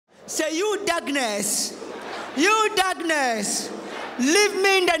Say, you darkness, leave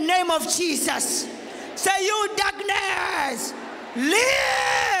me in the name of Jesus. Say, you darkness,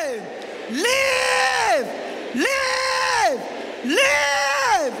 leave.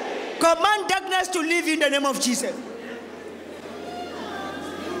 Command darkness to leave in the name of Jesus.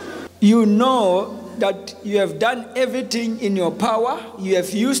 You know that you have done everything in your power. You have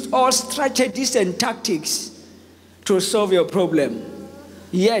used all strategies and tactics to solve your problem.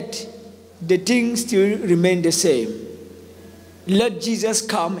 Yet, the things still remain the same. Let Jesus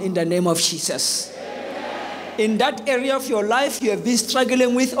come in the name of Jesus. In that area of your life you have been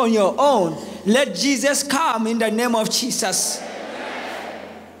struggling with on your own, let Jesus come in the name of Jesus.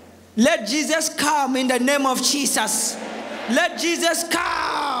 Let Jesus come in the name of Jesus. Let Jesus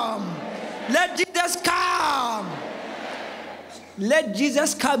come. Let Jesus come. Let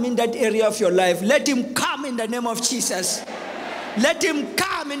Jesus come in that area of your life. Let him come in the name of Jesus. Let him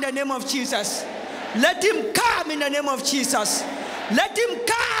come in the name of Jesus. Let him come in the name of Jesus. Let him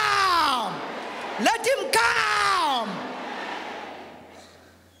come. Let him come.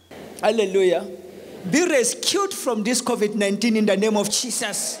 Hallelujah. Be rescued from this COVID-19 in the name of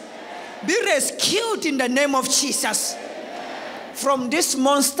Jesus. Be rescued in the name of Jesus. From this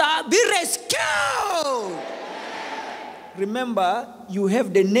monster, be rescued. Remember, you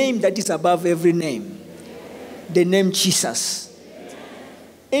have the name that is above every name. The name Jesus.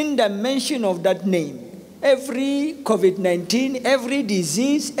 In the mention of that name, every COVID-19, every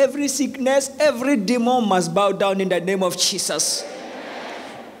disease, every sickness, every demon must bow down in the name of Jesus.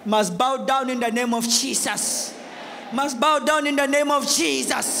 Must bow down in the name of Jesus. Must bow down in the name of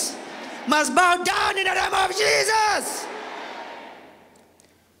Jesus. Must bow down in the name of Jesus.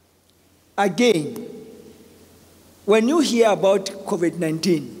 Again, when you hear about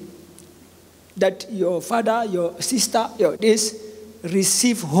COVID-19, that your father, your sister,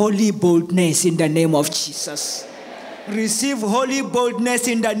 receive holy boldness in the name of Jesus. Receive holy boldness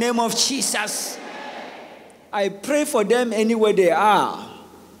in the name of Jesus. I pray for them anywhere they are.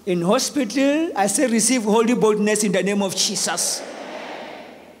 In hospital, I say receive holy boldness in the name of Jesus.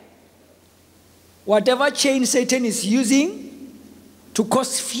 Whatever chain Satan is using to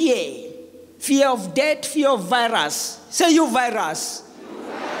cause fear, fear of death, fear of virus. Say, you virus.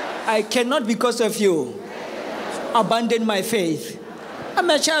 I cannot because of you abandon my faith. I'm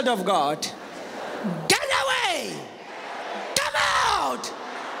a child of God. Get away! Come out!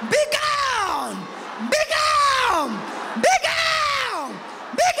 Be gone! Be gone! Be gone!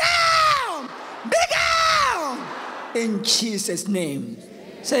 Be gone! Be gone! In Jesus' name.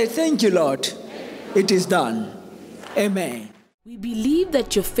 Say, thank you, Lord. It is done. Amen. We believe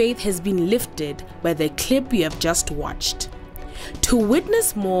that your faith has been lifted by the clip you have just watched. To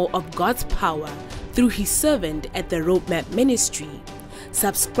witness more of God's power through His servant at the Roadmap Ministry,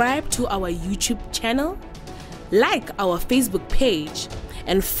 subscribe to our YouTube channel, like our Facebook page,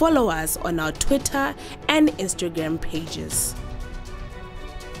 and follow us on our Twitter and Instagram pages.